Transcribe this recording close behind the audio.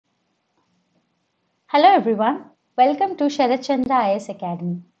Hello everyone, welcome to Sarat Chandra IAS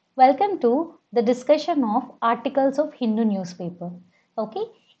Academy. Welcome to the discussion of articles of Hindu newspaper. Okay,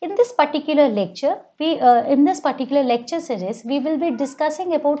 in this particular lecture, in this particular lecture series, we will be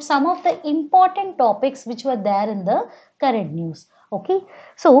discussing about some of the important topics which were there in the current news. Okay,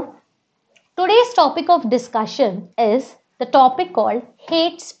 so today's topic of discussion is the topic called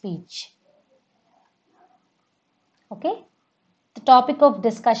hate speech. Okay, the topic of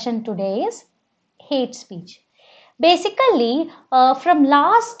discussion today is hate speech. Basically, from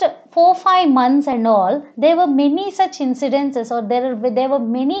last 4-5 months and all, there were many such incidences, or there were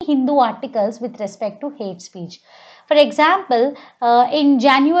many Hindu articles with respect to hate speech. For example, in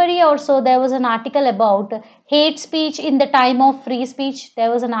January or so, there was an article about hate speech in the time of free speech.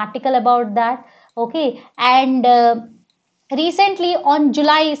 There was an article about that. Okay, and recently on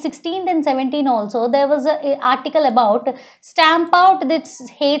July 16th and 17th also there was an article about stamp out this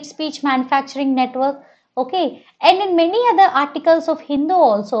hate speech manufacturing network. Okay, and in many other articles of Hindu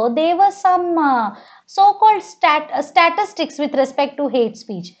also there were some so-called statistics with respect to hate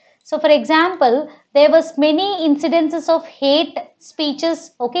speech. So for example, there was many incidences of hate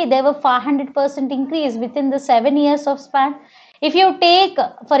speeches. Okay, there were 500% increase within the 7 years of span. If you take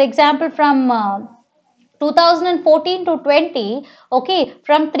for example from 2014 to 20, okay,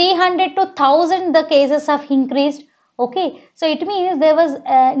 from 300 to 1000 the cases have increased. Okay, so it means there was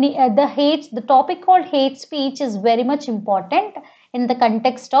the topic called hate speech is very much important in the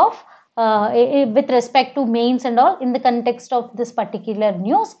context of with respect to mains and all. In the context of this particular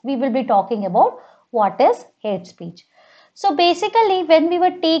news, we will be talking about what is hate speech. So basically, when we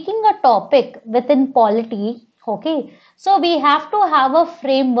were taking a topic within polity, okay, so we have to have a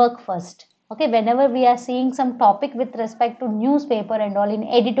framework first. Okay, whenever we are seeing some topic with respect to newspaper and all, in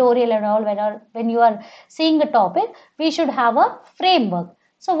editorial and all, when you are seeing a topic, we should have a framework.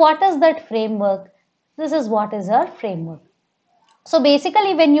 So what is that framework? This is what is our framework. So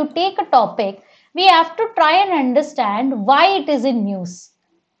basically, when you take a topic, we have to try and understand why it is in news.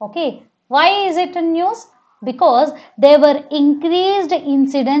 Okay, why is it in news? Because there were increased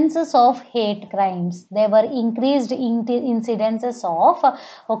incidences of hate crimes. There were increased incidences of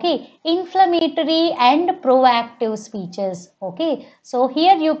inflammatory and proactive speeches. Okay, so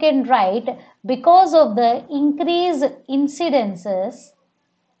here you can write because of the increased incidences.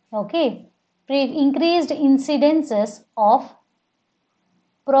 Okay, increased incidences of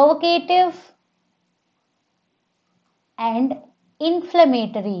provocative and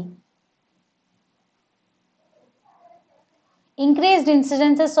inflammatory. Increased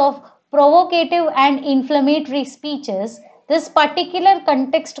incidences of provocative and inflammatory speeches, this particular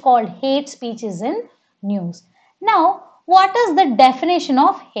context called hate speech is in news. Now, what is the definition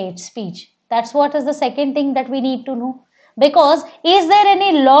of hate speech? That's what is the second thing that we need to know. Because is there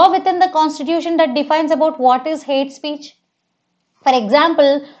any law within the constitution that defines about what is hate speech? For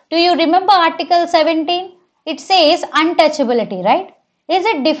example, do you remember Article 17? It says untouchability, right? Is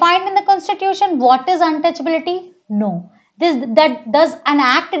it defined in the constitution? What is untouchability? No. Does an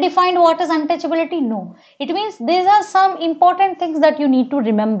act define what is untouchability? No. It means these are some important things that you need to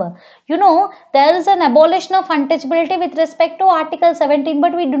remember. You know, there is an abolition of untouchability with respect to Article 17,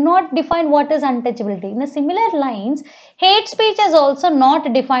 but we do not define what is untouchability. In the similar lines, hate speech is also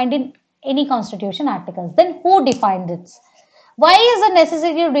not defined in any constitution articles. Then who defined it? Why is it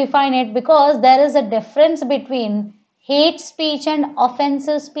necessary to define it? Because there is a difference between hate speech and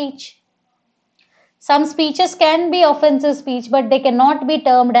offensive speech. Some speeches can be offensive speech, but they cannot be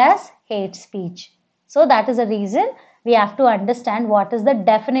termed as hate speech. So that is the reason we have to understand what is the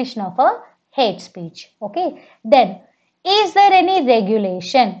definition of a hate speech. Okay. Then, is there any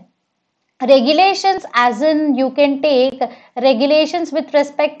regulation? Regulations as in you can take regulations with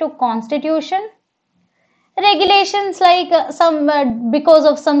respect to constitution. Regulations like because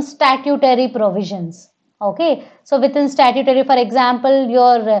of some statutory provisions. Okay, so within statutory, for example,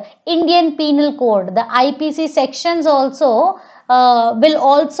 your Indian Penal Code, the IPC sections also will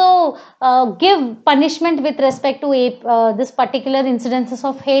also give punishment with respect to this particular incidences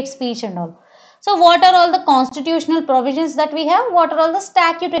of hate speech and all. So what are all the constitutional provisions that we have? What are all the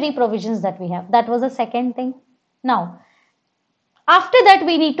statutory provisions that we have? That was the second thing. Now, after that,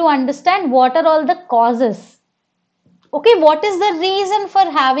 we need to understand what are all the causes. Okay, what is the reason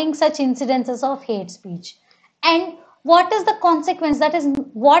for having such incidences of hate speech? And what is the consequence? That is,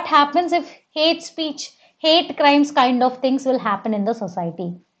 what happens if hate speech, hate crimes kind of things will happen in the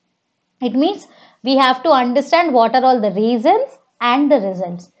society? It means we have to understand what are all the reasons and the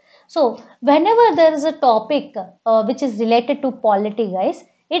results. So, whenever there is a topic which is related to polity, guys,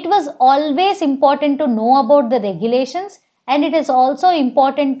 it was always important to know about the regulations And it is also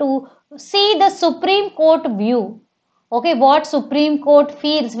important to see the Supreme Court view. Okay, what Supreme Court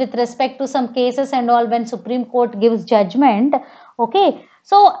feels with respect to some cases and all when Supreme Court gives judgment. Okay,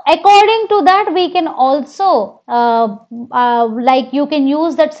 so according to that we can also like you can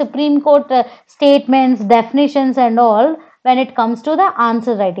use that Supreme Court statements, definitions and all when it comes to the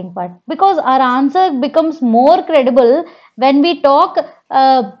answer writing part, because our answer becomes more credible when we talk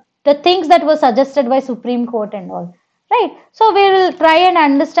the things that were suggested by Supreme Court and all. Right. So we will try and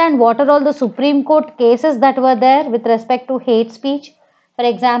understand what are all the Supreme Court cases that were there with respect to hate speech. For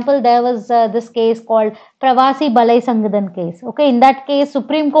example, there was this case called Pravasi Balai Sangadan case. Okay, in that case,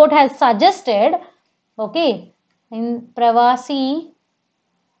 Supreme Court has suggested, okay, in Pravasi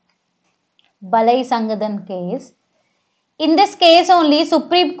Balai Sangadan case, in this case only,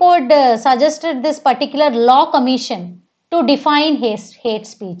 Supreme Court suggested this particular law commission to define hate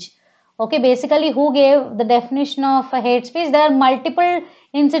speech. Okay, basically who gave the definition of hate speech? There are multiple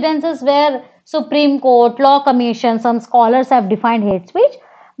incidences where Supreme Court, Law Commission, some scholars have defined hate speech.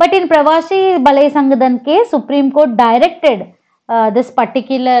 But in Pravasi Balai Sangadan case, Supreme Court directed this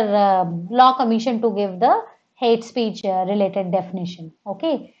particular Law Commission to give the hate speech related definition.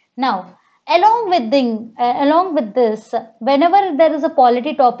 Okay. Now, along with this, whenever there is a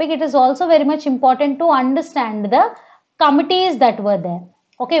polity topic, it is also very much important to understand the committees that were there.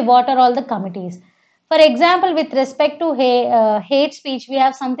 Okay, what are all the committees? For example, with respect to hate speech, we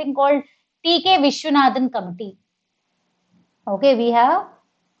have something called T.K. Vishwanathan Committee. Okay, we have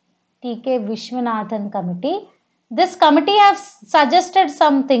T.K. Vishwanathan Committee. This committee has suggested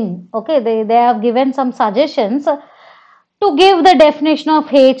something. Okay, they have given some suggestions to give the definition of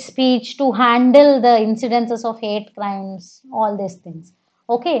hate speech, to handle the incidences of hate crimes, all these things.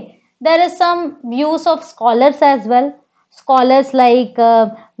 Okay, there is some views of scholars as well. Scholars like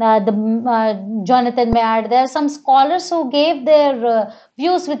Jonathan Maynard, there are some scholars who gave their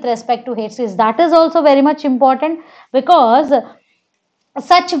views with respect to hate speech. That is also very much important because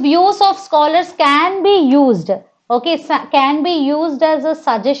such views of scholars can be used, okay, can be used as a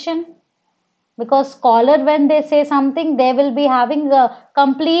suggestion, because scholar when they say something they will be having a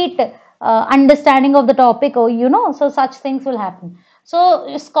complete understanding of the topic, or so such things will happen.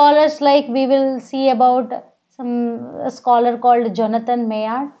 So scholars like we will see about a scholar called Jonathan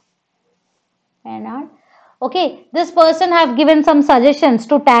Maynard. Okay, this person have given some suggestions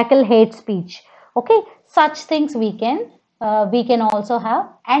to tackle hate speech. Okay, such things we can also have.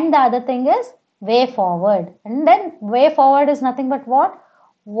 And the other thing is way forward. And then way forward is nothing but what?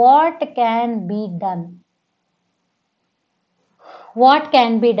 What can be done? What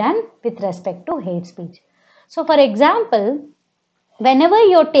can be done with respect to hate speech? So for example, whenever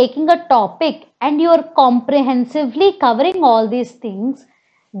you're taking a topic and you're comprehensively covering all these things,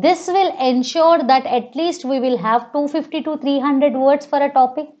 this will ensure that at least we will have 250 to 300 words for a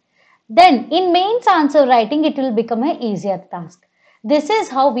topic. Then in mains answer writing, it will become an easier task. This is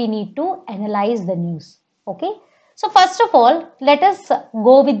how we need to analyze the news. Okay. So first of all, let us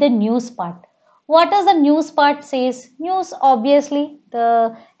go with the news part. What does the news part says? News, obviously,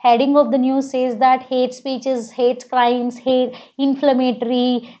 the heading of the news says that hate speeches, hate crimes, hate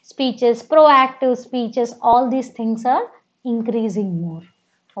inflammatory speeches, proactive speeches, all these things are increasing more.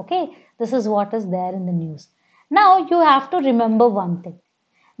 Okay, this is what is there in the news. Now you have to remember one thing.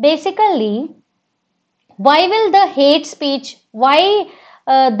 Basically, why will the hate speech, why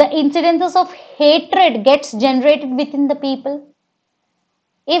the incidences of hatred gets generated within the people?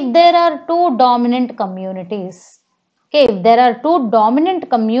 If there are two dominant communities, okay, if there are two dominant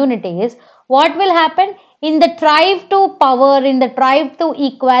communities, what will happen? In the drive to power, in the drive to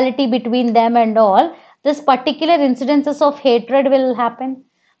equality between them and all, this particular incidences of hatred will happen.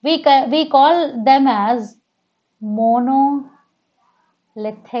 We call them as monolithic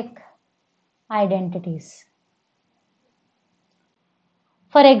identities.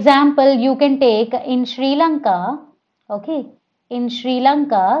 For example, you can take in Sri Lanka, okay, in Sri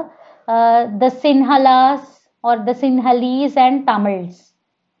Lanka, the Sinhalas or the Sinhalese and Tamils.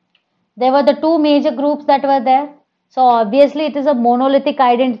 There were the two major groups that were there. So obviously it is a monolithic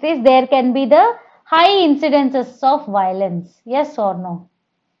identities. There can be the high incidences of violence. Yes or no?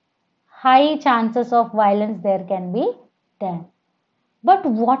 High chances of violence there can be there. But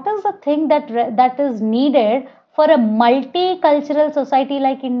what is the thing that is needed for a multicultural society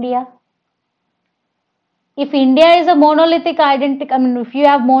like India? If India is a monolithic identity, if you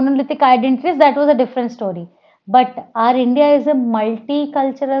have monolithic identities, that was a different story. But our India is a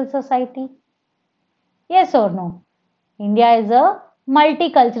multicultural society. Yes or no? India is a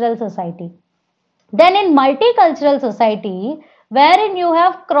multicultural society. Then in multicultural society, wherein you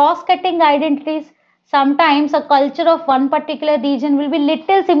have cross-cutting identities, Sometimes a culture of one particular region will be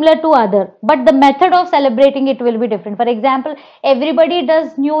little similar to other, but the method of celebrating it will be different. For example, everybody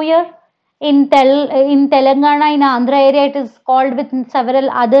does New Year. In Telangana, in Andhra area, it is called with several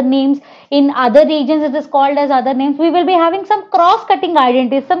other names. In other regions, it is called as other names. We will be having some cross-cutting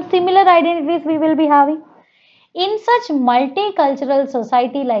identities, some similar identities we will be having. In such multicultural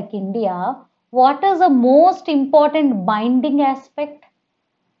society like India, what is the most important binding aspect?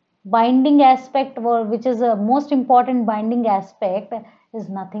 Binding aspect, or which is the most important binding aspect, is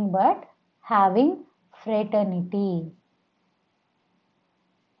nothing but having fraternity.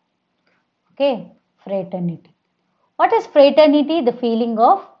 Okay, fraternity. What is fraternity? The feeling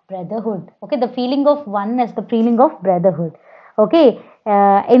of brotherhood. Okay, the feeling of oneness, the feeling of brotherhood. Okay,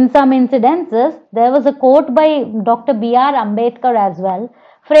 in some incidences, there was a quote by Dr. B.R. Ambedkar as well.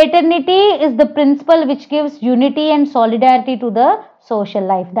 Fraternity is the principle which gives unity and solidarity to the social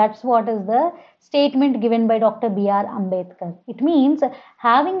life. That's what is the statement given by Dr. B.R. Ambedkar. It means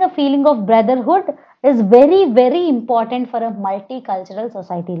having a feeling of brotherhood is very, very important for a multicultural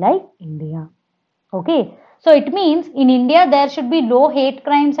society like India. Okay, so it means in India there should be low hate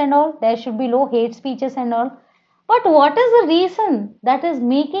crimes and all, there should be low hate speeches and all. But what is the reason that is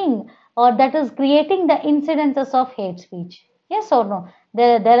making or that is creating the incidences of hate speech? Yes or no?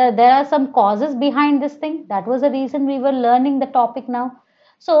 There are some causes behind this thing. That was the reason we were learning the topic now.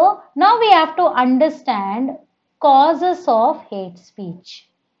 So now we have to understand causes of hate speech.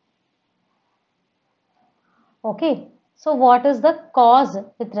 Okay, so what is the cause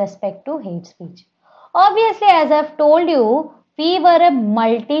with respect to hate speech? Obviously, as I've told you, we were a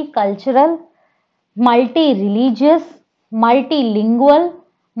multicultural, multi-religious, multilingual,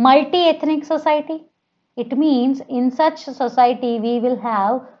 multi-ethnic society. It means in such society we will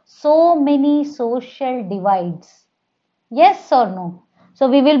have so many social divides. Yes or no? So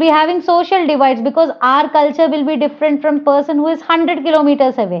we will be having social divides because our culture will be different from person who is 100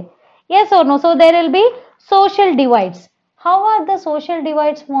 kilometers away. Yes or no? So there will be social divides. How are the social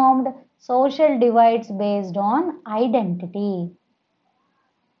divides formed? Social divides based on identity.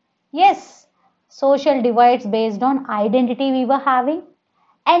 Yes, social divides based on identity we were having.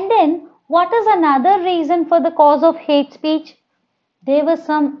 And then what is another reason for the cause of hate speech? There were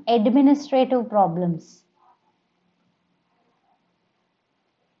some administrative problems.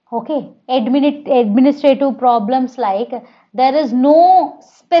 Okay, administrative problems like there is no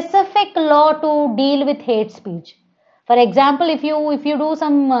specific law to deal with hate speech. For example, if you do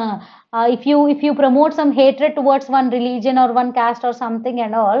some if you promote some hatred towards one religion or one caste or something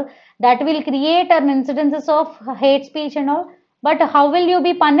and all, that will create an incidences of hate speech and all. But how will you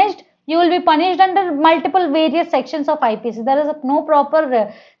be punished? You will be punished under multiple various sections of IPC. There is no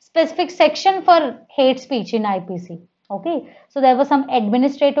proper specific section for hate speech in IPC. Okay, so there were some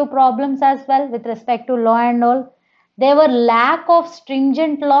administrative problems as well with respect to law and all. There were lack of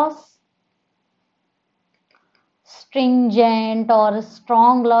stringent laws, stringent or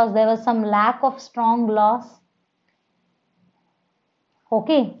strong laws. There was some lack of strong laws.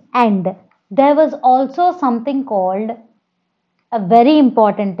 Okay, and there was also something called a very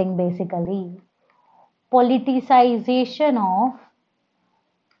important thing basically, politicization of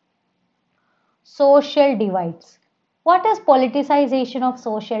social divides. What is politicization of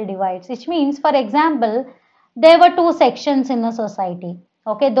social divides? Which means, for example, there were two sections in a society.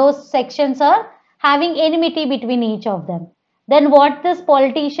 Okay, those sections are having enmity between each of them. Then what these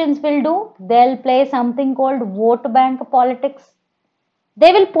politicians will do? They'll play something called vote bank politics.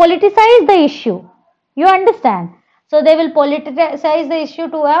 They will politicize the issue. You understand? So they will politicize the issue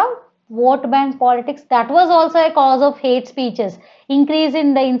to a vote bank politics. That was also a cause of hate speeches, increase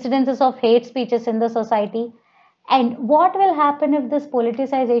in the incidences of hate speeches in the society. And what will happen if this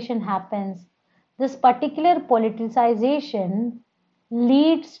politicization happens? This particular politicization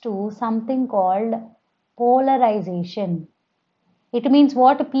leads to something called polarization. It means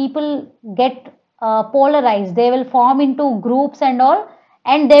what? People get polarized. They will form into groups and all,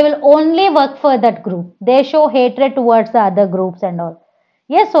 and they will only work for that group. They show hatred towards the other groups and all.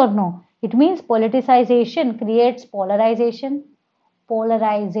 Yes or no? It means politicization creates polarization.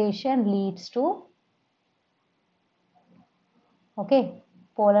 Polarization leads to, okay,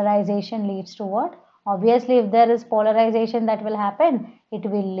 polarization leads to what? Obviously, if there is polarization that will happen, it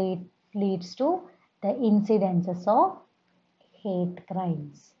will leads to the incidences of hate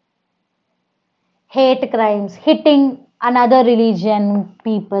crimes. Hate crimes, hitting another religion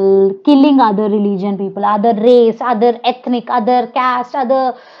people, killing other religion people, other race, other ethnic, other caste,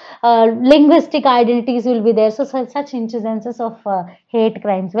 other linguistic identities will be there. So such incidences of hate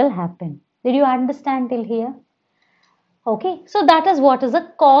crimes will happen. Did you understand till here? Okay, so that is what is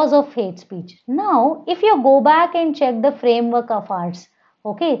the cause of hate speech. Now, if you go back and check the framework of ours,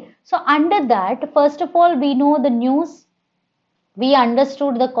 okay, so under that, first of all, we know the news, we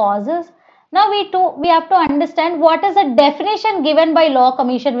understood the causes. Now we have to understand what is the definition given by Law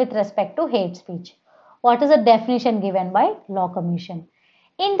Commission with respect to hate speech. What is the definition given by Law Commission?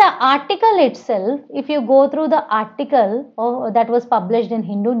 In the article itself, if you go through the article that was published in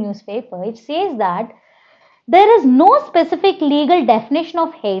Hindu newspaper, it says that there is no specific legal definition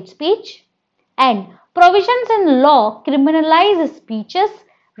of hate speech, and provisions in law criminalize speeches,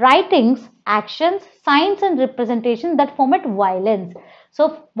 writings, actions, signs and representations that foment violence.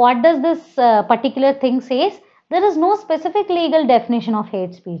 So what does this particular thing says? There is no specific legal definition of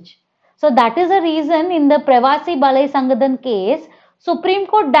hate speech. So that is the reason in the Pravasi Balai Sangadan case, Supreme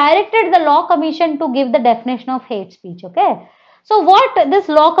Court directed the Law Commission to give the definition of hate speech. Okay. So what this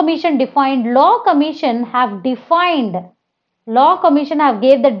Law Commission defined? Law Commission have gave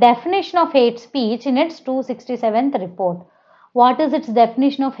the definition of hate speech in its 267th report. What is its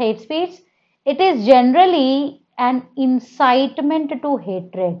definition of hate speech? It is generally an incitement to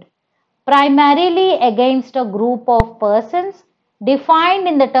hatred, primarily against a group of persons, defined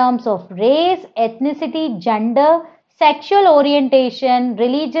in the terms of race, ethnicity, gender, sexual orientation,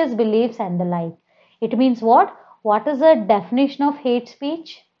 religious beliefs and the like. It means what? What is the definition of hate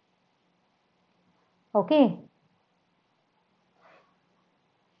speech? Okay.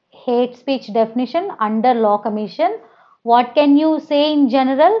 Hate speech definition under Law Commission. What can you say in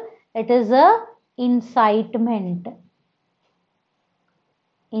general? It is a incitement.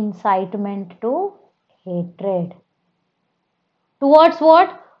 Incitement to hatred. Towards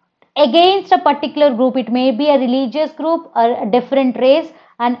what? Against a particular group. It may be a religious group, a different race,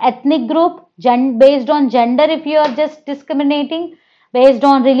 an ethnic group, based on gender if you are just discriminating, based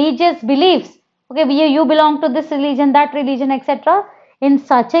on religious beliefs. Okay, you belong to this religion, that religion, etc. In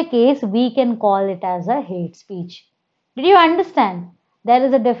such a case, we can call it as a hate speech. Did you understand? There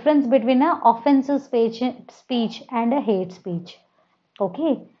is a difference between an offensive speech and a hate speech.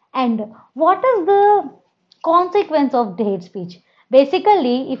 Okay, and what is the consequence of hate speech?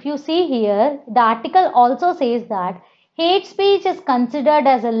 Basically, if you see here, the article also says that hate speech is considered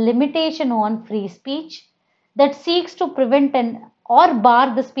as a limitation on free speech that seeks to prevent or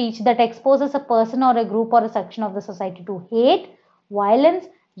bar the speech that exposes a person or a group or a section of the society to hate, violence,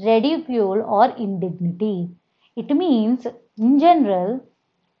 ridicule or indignity. It means, in general,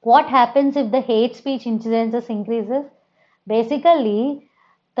 what happens if the hate speech incidences increases? Basically,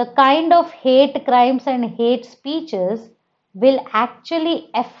 the kind of hate crimes and hate speeches will actually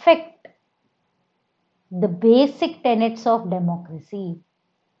affect the basic tenets of democracy.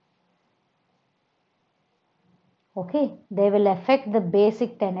 Okay, they will affect the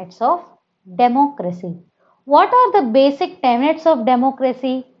basic tenets of democracy. What are the basic tenets of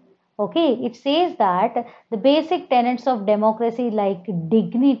democracy? Okay, it says that the basic tenets of democracy like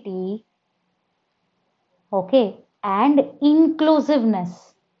dignity, okay, and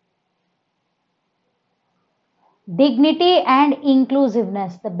inclusiveness. Dignity and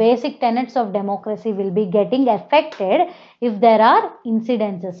inclusiveness, the basic tenets of democracy will be getting affected if there are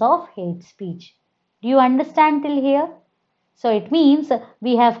incidences of hate speech. Do you understand till here? So it means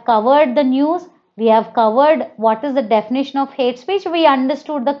we have covered the news, we have covered what is the definition of hate speech, we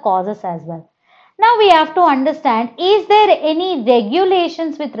understood the causes as well. Now we have to understand, is there any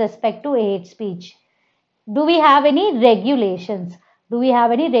regulations with respect to hate speech? Do we have any regulations? Do we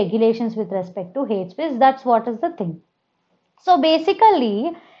have any regulations with respect to hate speech? That's what is the thing. So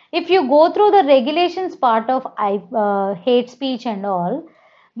basically, if you go through the regulations part of hate speech and all,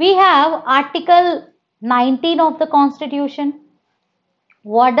 we have Article 19 of the Constitution.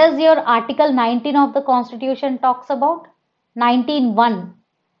 What does your Article 19 of the Constitution talks about? 19.1.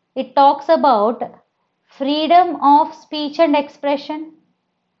 It talks about freedom of speech and expression.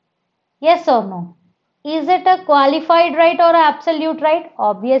 Yes or no? Is it a qualified right or absolute right?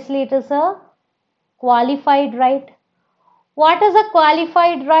 Obviously, it is a qualified right. What is a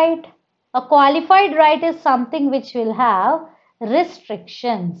qualified right? A qualified right is something which will have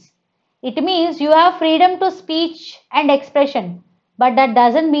restrictions. It means you have freedom to speech and expression, but that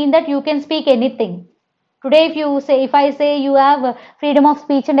doesn't mean that you can speak anything. Today, if I say you have freedom of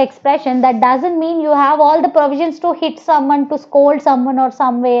speech and expression, that doesn't mean you have all the provisions to hit someone, to scold someone or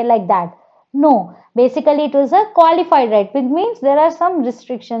some way like that. No, basically it is a qualified right, which means there are some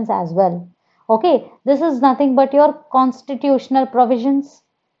restrictions as well. Okay, this is nothing but your constitutional provisions.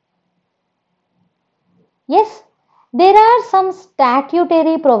 Yes, there are some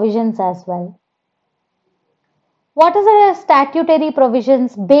statutory provisions as well. What is the statutory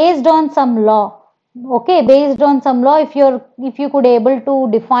provisions based on some law? Okay, based on some law, if you could able to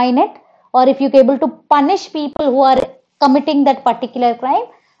define it, or if you could able to punish people who are committing that particular crime,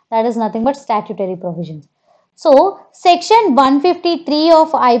 that is nothing but statutory provisions. So section 153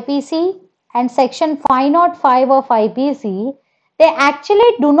 of IPC and section 505 of IPC, they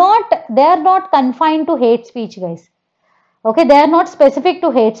actually they are not confined to hate speech, guys. Okay, they are not specific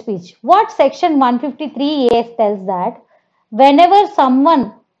to hate speech. What section 153 AS tells that whenever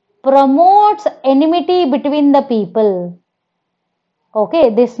someone promotes enmity between the people, okay,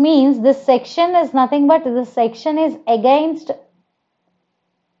 this means this section is nothing but this section is against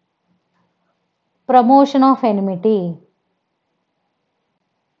promotion of enmity.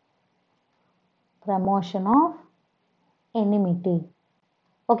 Promotion of enmity.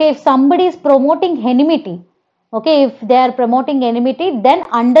 Okay, if somebody is promoting enmity, okay, if they are promoting enmity, then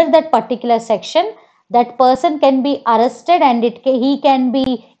under that particular section, that person can be arrested and he can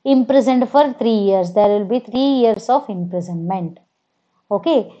be imprisoned for 3 years. There will be 3 years of imprisonment.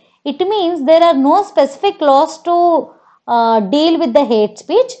 Okay, it means there are no specific laws to deal with the hate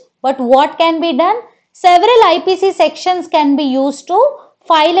speech, but what can be done? Several IPC sections can be used to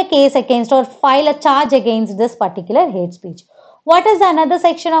file a case against or file a charge against this particular hate speech. What is another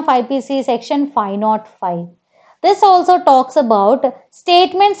section of IPC? Section 505. This also talks about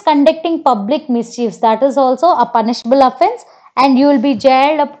statements conducting public mischiefs. That is also a punishable offense and you will be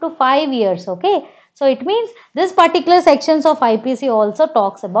jailed up to 5 years. Okay. So it means this particular sections of IPC also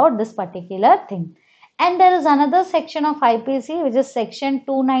talks about this particular thing. And there is another section of IPC which is section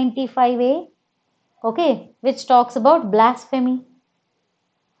 295A. Okay. Which talks about blasphemy.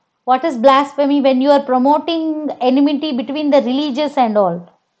 What is blasphemy? When you are promoting enmity between the religious and all.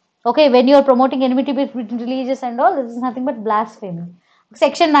 Okay, when you are promoting enmity between religious and all, this is nothing but blasphemy.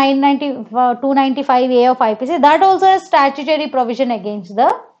 Section 295A of IPC, that also has statutory provision against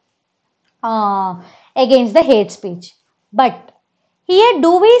the hate speech. But here,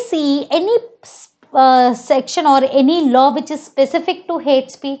 do we see any section or any law which is specific to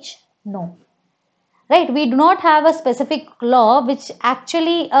hate speech? No. Right? We do not have a specific law which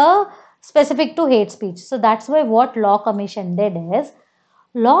actually specific to hate speech. So that's why what Law Commission did is,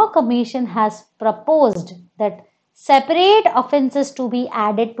 Law Commission has proposed that separate offences to be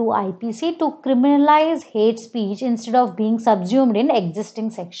added to IPC to criminalize hate speech instead of being subsumed in existing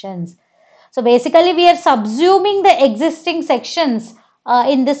sections. So basically we are subsuming the existing sections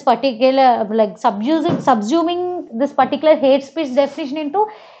in this particular, like subsuming this particular hate speech definition into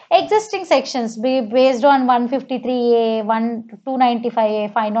existing sections based on 153A,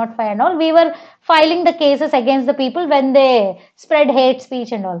 295A, 505 and all. We were filing the cases against the people when they spread hate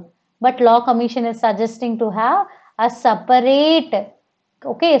speech and all. But Law Commission is suggesting to have a separate,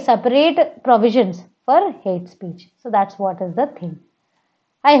 okay, separate provisions for hate speech. So that's what is the thing.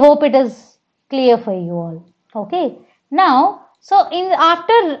 I hope it is clear for you all. Okay. Now, so in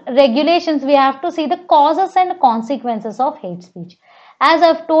after regulations, we have to see the causes and consequences of hate speech. As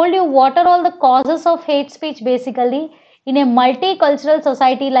I've told you, what are all the causes of hate speech? Basically, in a multicultural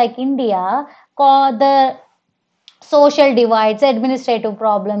society like India, the social divides, administrative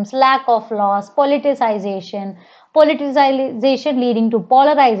problems, lack of laws, politicization leading to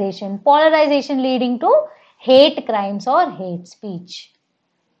polarization, polarization leading to hate crimes or hate speech.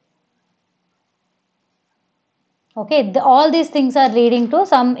 Okay, all these things are leading to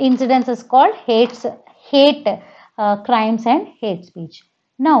some incidences called hate crimes and hate speech.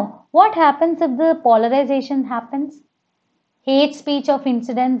 Now, what happens if the polarization happens? Hate speech of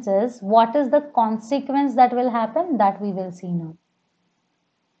incidences, what is the consequence that will happen? That we will see now.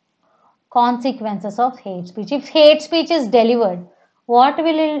 Consequences of hate speech. If hate speech is delivered, what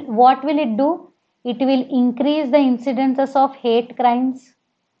will it do? It will increase the incidences of hate crimes.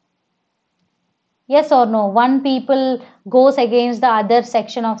 Yes or no? One people goes against the other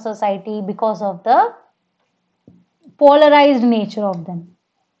section of society because of the polarized nature of them.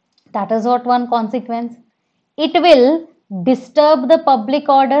 That is what one consequence. It will disturb the public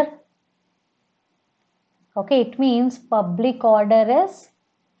order. Okay, it means public order is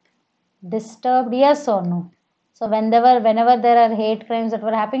disturbed, yes or no? So whenever there are hate crimes that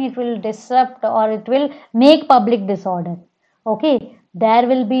were happening, it will disrupt or it will make public disorder. Okay, there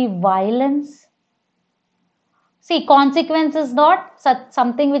will be violence. See, consequence is not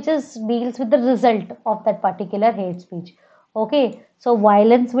something which deals with the result of that particular hate speech. Okay, so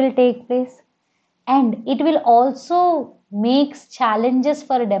violence will take place and it will also make challenges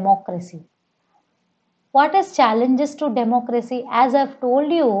for democracy. What is challenges to democracy? As I've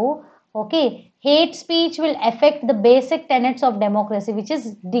told you, okay, hate speech will affect the basic tenets of democracy, which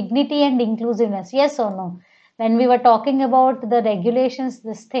is dignity and inclusiveness. Yes or no? When we were talking about the regulations,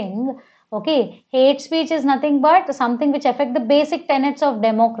 this thing, Okay, hate speech is nothing but something which affect the basic tenets of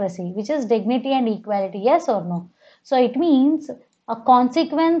democracy, which is dignity and equality. Yes or no? So it means a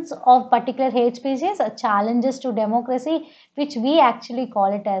consequence of particular hate speech is a challenges to democracy, which we actually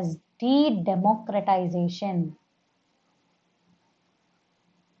call it as de-democratization.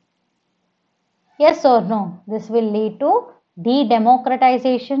 Yes or no? This will lead to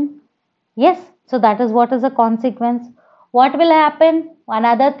de-democratization. Yes, so that is what is the consequence. What will happen?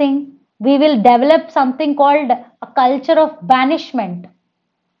 Another thing, we will develop something called a culture of banishment.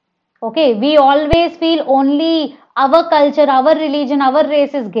 Okay, we always feel only our culture, our religion, our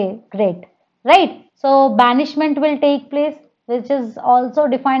race is great, right? So banishment will take place, which is also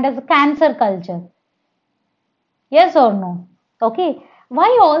defined as a cancer culture. Yes or no? Okay,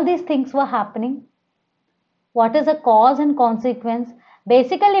 why all these things were happening? What is the cause and consequence?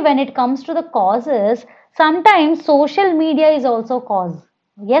 Basically, when it comes to the causes, sometimes social media is also cause.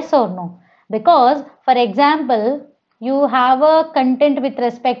 Yes or no? Because, for example, you have a content with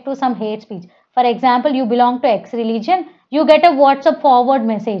respect to some hate speech. For example, you belong to X religion, you get a WhatsApp forward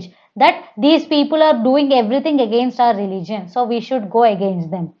message that these people are doing everything against our religion, so we should go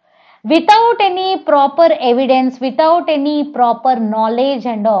against them. Without any proper evidence, without any proper knowledge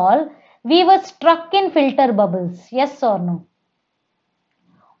and all, we were struck in filter bubbles. Yes or no?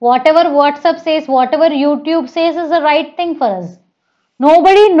 Whatever WhatsApp says, whatever YouTube says is the right thing for us.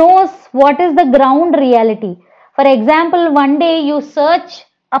 Nobody knows what is the ground reality. For example, one day you search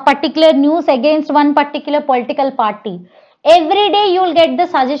a particular news against one particular political party. Every day you will get the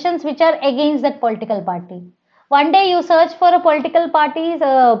suggestions which are against that political party. One day you search for a political party's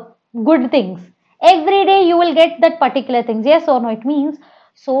good things. Every day you will get that particular things. Yes or no? It means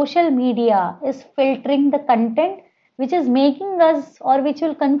social media is filtering the content which is making us or which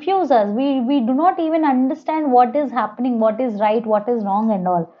will confuse us. We do not even understand what is happening, what is right, what is wrong and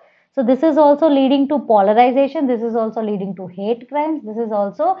all. So this is also leading to polarization. This is also leading to hate crimes. This is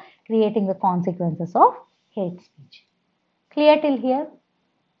also creating the consequences of hate speech. Clear till here?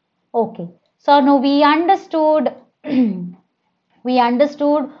 Okay. So now we understood we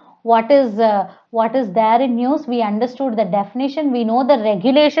understood what is there in news. We understood the definition. We know the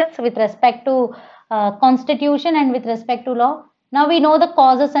regulations with respect to constitution and with respect to law. Now we know the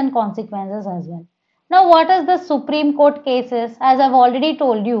causes and consequences as well. Now what is the Supreme Court cases? As I've already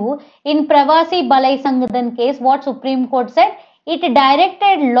told you, in Pravasi Balai Sanghadan case, what Supreme Court said? It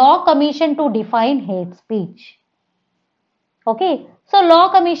directed Law Commission to define hate speech. Okay, so Law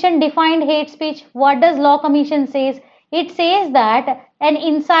Commission defined hate speech. What does Law Commission says? It says that an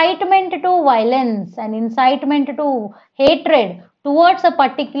incitement to violence, an incitement to hatred towards a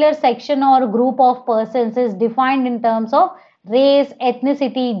particular section or group of persons is defined in terms of race,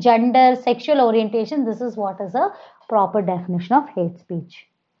 ethnicity, gender, sexual orientation. This is what is a proper definition of hate speech.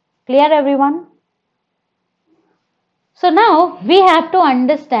 Clear, everyone? So now we have to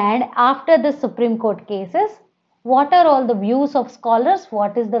understand, after the Supreme Court cases, what are all the views of scholars?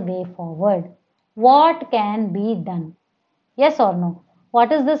 What is the way forward? What can be done? Yes or no? What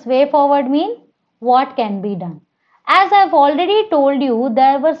does this way forward mean? What can be done? As I've already told you,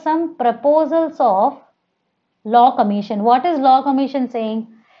 there were some proposals of Law Commission. What is Law Commission saying?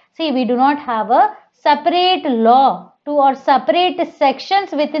 See, we do not have a separate law to or separate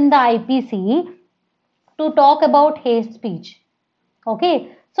sections within the IPC to talk about hate speech.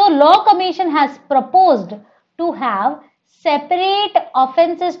 Okay, so Law Commission has proposed to have separate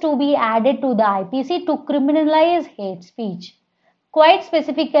offences to be added to the IPC to criminalize hate speech. Quite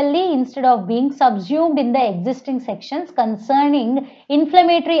specifically, instead of being subsumed in the existing sections concerning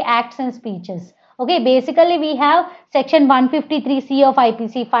inflammatory acts and speeches. Okay, basically we have section 153C of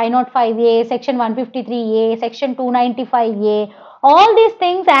IPC, 505A, section 153A, section 295A. All these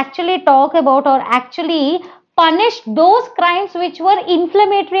things actually talk about or actually punish those crimes which were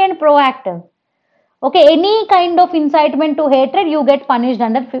inflammatory and proactive. Okay, any kind of incitement to hatred, you get punished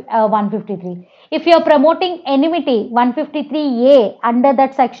under 153. If you are promoting enmity, 153A, under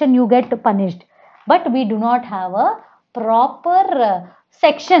that section you get punished. But we do not have a proper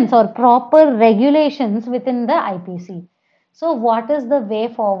sections or proper regulations within the IPC. So what is the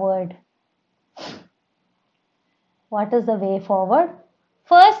way forward? What is the way forward?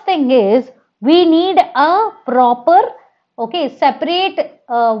 First thing is, we need a proper, okay, separate,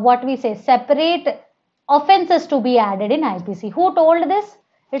 separate offences to be added in IPC. Who told this?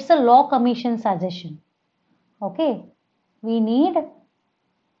 It's a Law Commission suggestion. Okay, we need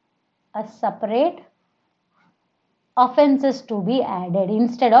a separate offences to be added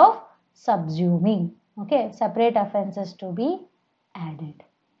instead of subsuming. Okay, separate offences to be added.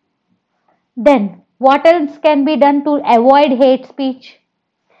 Then, what else can be done to avoid hate speech?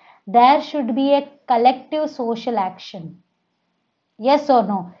 there should be a collective social action. Yes or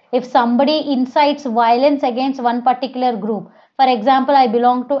no? If somebody incites violence against one particular group, for example, I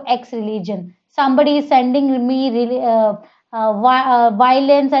belong to X religion, somebody is sending me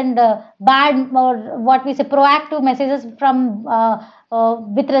violence and bad, or what we say, proactive messages from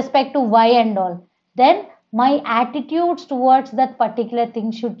with respect to Y and all, then my attitudes towards that particular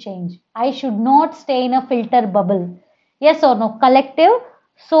thing should change. I should not stay in a filter bubble. Yes or no? Collective,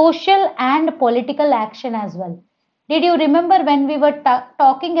 social, and political action as well. Did you remember when we were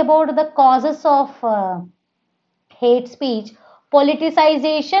talking about the causes of hate speech?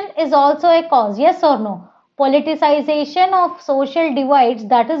 Politicization is also a cause, yes or no? Politicization of social divides,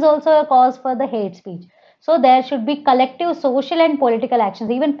 that is also a cause for the hate speech. So there should be collective social and political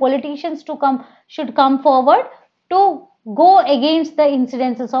actions. Even politicians should come forward to go against the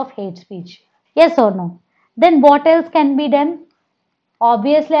incidences of hate speech. Yes or no? Then what else can be done?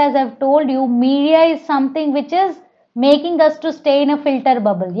 Obviously, as I've told you, media is something which is making us to stay in a filter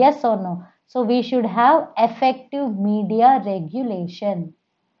bubble. Yes or no? So we should have effective media regulation.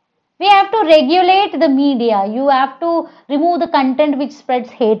 We have to regulate the media. You have to remove the content which spreads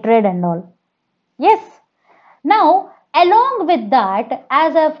hatred and all. Yes. Now, along with that,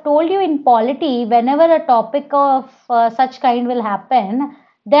 as I've told you in polity, whenever a topic of such kind will happen,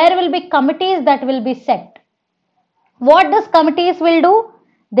 there will be committees that will be set. What these committees will do?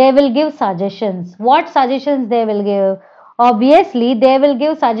 They will give suggestions. What suggestions they will give? Obviously, they will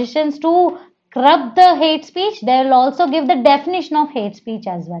give suggestions to curb the hate speech. They will also give the definition of hate speech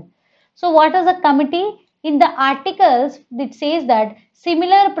as well. So what is a committee? In the articles, it says that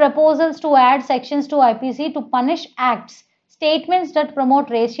similar proposals to add sections to IPC to punish acts, statements that promote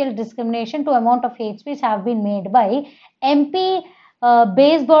racial discrimination to amount of hate speech have been made by MP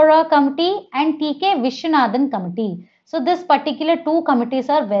Baysborough Committee and TK Vishwanathan Committee. So this particular two committees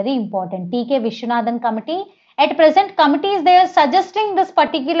are very important. TK Vishwanathan Committee. At present, committees, they are suggesting this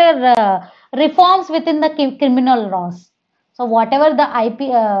particular reforms within the criminal laws. So whatever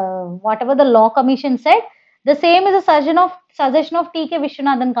the law commission said, the same is a suggestion of TK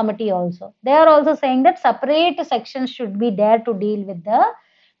Vishwanathan Committee also. They are also saying that separate sections should be there to deal with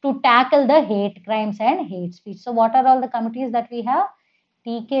to tackle the hate crimes and hate speech. So what are all the committees that we have?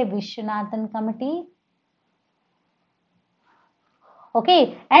 TK Vishwanathan Committee.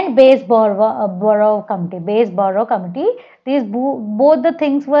 Okay, and Baysborough Committee. These both the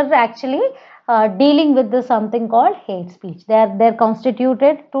things were actually dealing with the something called hate speech. They're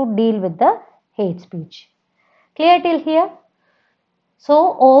constituted to deal with the hate speech. Clear till here?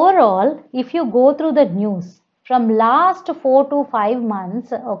 So overall, if you go through the news from last 4 to 5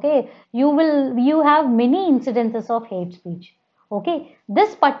 months, okay, you have many incidences of hate speech. Okay,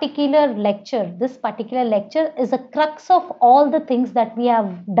 this particular lecture is a crux of all the things that we have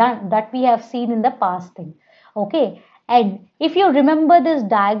done, that we have seen in the past thing. Okay, and if you remember this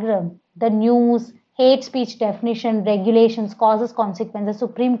diagram, the news, hate speech definition, regulations, causes, consequences,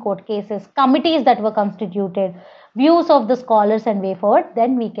 Supreme Court cases, committees that were constituted, views of the scholars and way forward,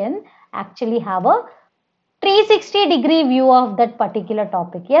 then we can actually have a 360-degree view of that particular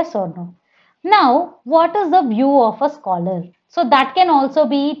topic. Yes or no? Now, what is the view of a scholar? So that can also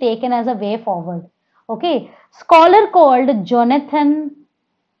be taken as a way forward. Okay, scholar called Jonathan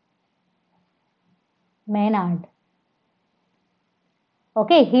Maynard.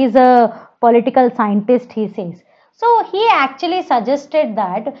 Okay, he's a political scientist, he says. So he actually suggested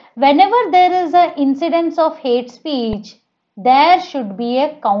that whenever there is an incidence of hate speech, there should be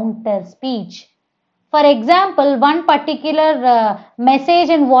a counter speech. For example, one particular message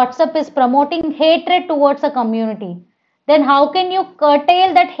in WhatsApp is promoting hatred towards a community. Then how can you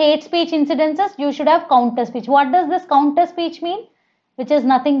curtail that hate speech incidences? You should have counter speech. What does this counter speech mean? Which is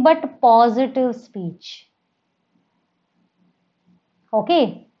nothing but positive speech.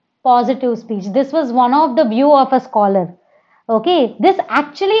 Okay, positive speech. This was one of the view of a scholar. Okay, this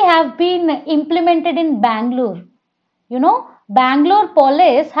actually have been implemented in Bangalore. You know, Bangalore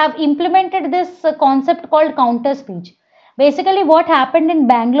police have implemented this concept called counter speech. Basically, what happened in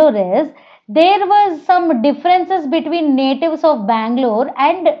Bangalore is there was some differences between natives of Bangalore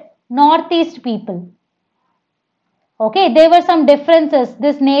and northeast people. Okay, there were some differences.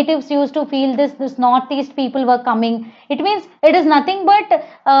 This natives used to feel this northeast people were coming. It means it is nothing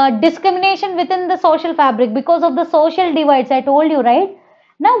but discrimination within the social fabric because of the social divides. I told you, right?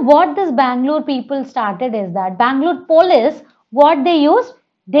 Now, what this Bangalore people started is that Bangalore police, what they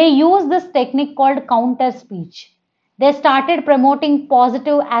used this technique called counter speech. They started promoting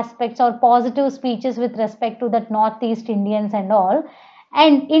positive aspects or positive speeches with respect to that Northeast Indians and all.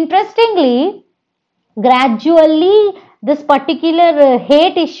 And interestingly, gradually this particular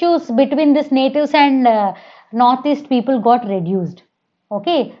hate issues between this natives and northeast people got reduced.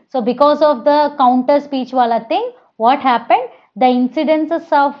 Okay, so because of the counter speech wala thing, what happened? The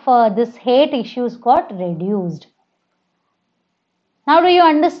incidences of this hate issues got reduced. Now do you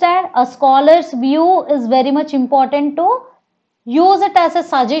understand? A scholar's view is very much important to use it as a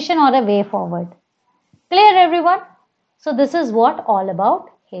suggestion or a way forward. Clear everyone? So this is what all about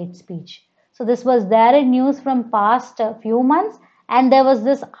hate speech. So this was there in news from past few months, and there was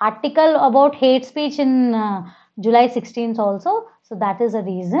this article about hate speech in July 16th also. So that is the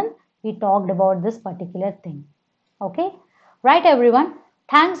reason we talked about this particular thing. Okay, right everyone.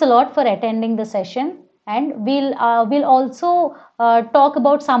 Thanks a lot for attending the session, and we'll also talk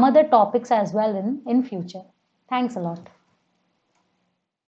about some other topics as well in future. Thanks a lot.